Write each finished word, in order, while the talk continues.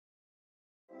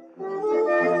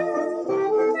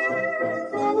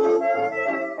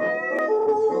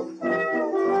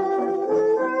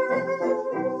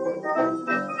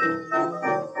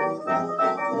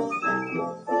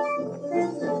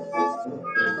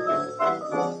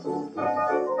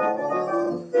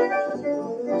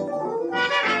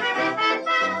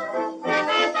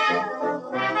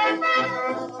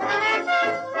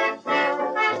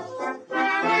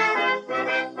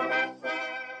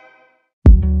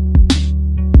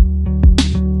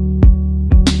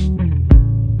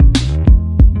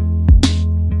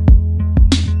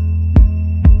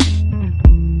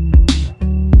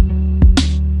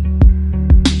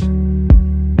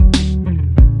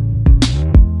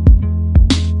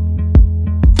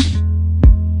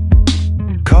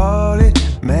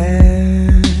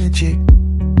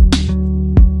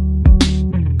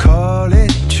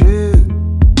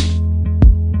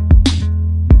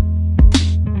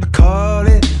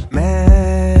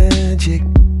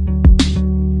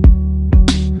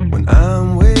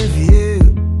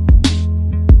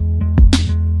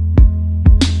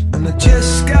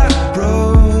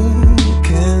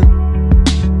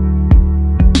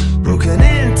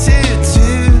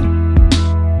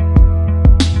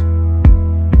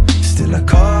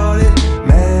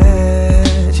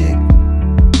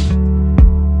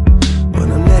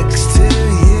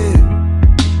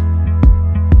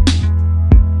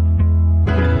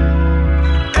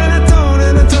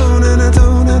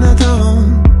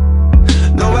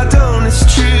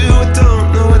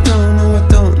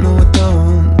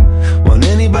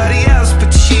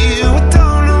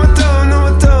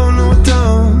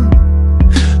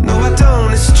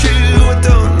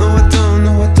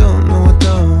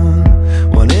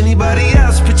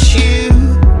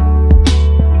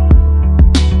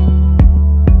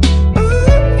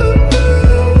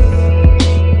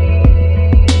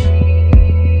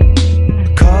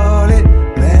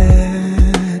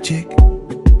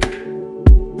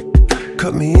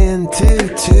cut me into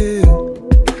two.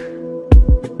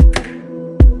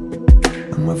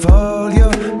 And with all your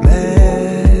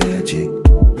magic,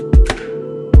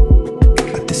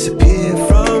 I disappear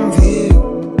from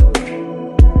view,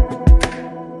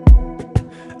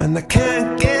 and I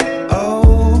can't get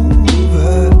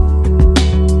over,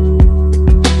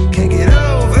 can't get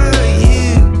over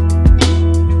you.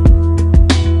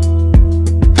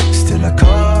 Still I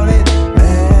call it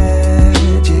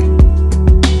magic.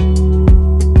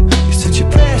 You're such a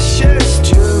precious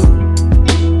jewel,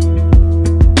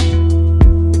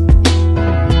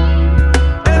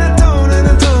 and I don't, and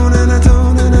I don't, and I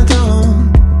don't, and I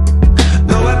don't.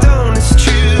 No, I don't, it's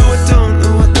true. I don't,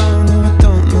 no, I don't, no, I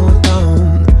don't, no, I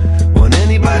don't want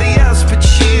anybody else but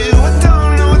you. I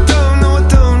don't, no, I don't, no, I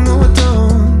don't, no, I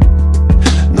don't.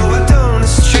 No, I don't,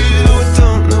 it's true. I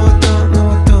don't, no, I don't, no,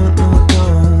 I don't, no, I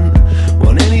don't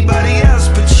want anybody else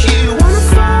but you. Wanna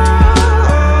fall,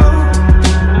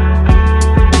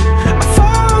 I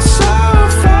fall so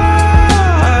far.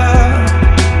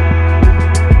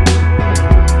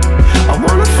 I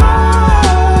wanna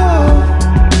fall,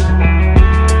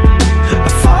 I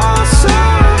fall so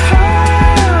hard.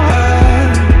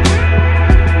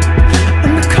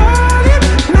 And I call it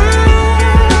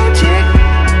magic,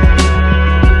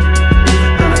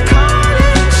 and I call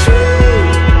it true.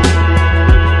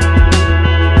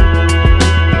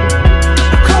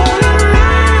 I call it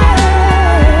magic.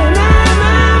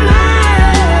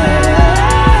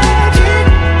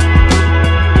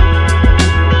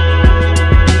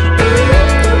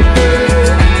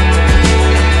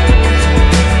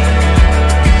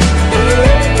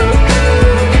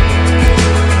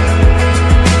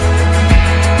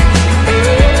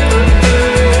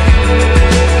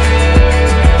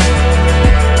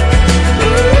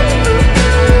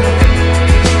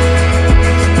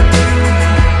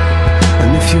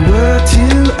 And if you were to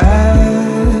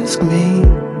ask me,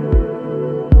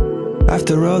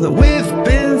 after all that we've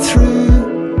been through,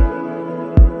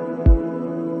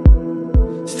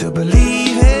 still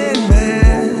believe in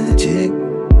magic?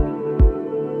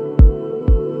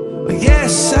 Well,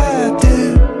 yes, I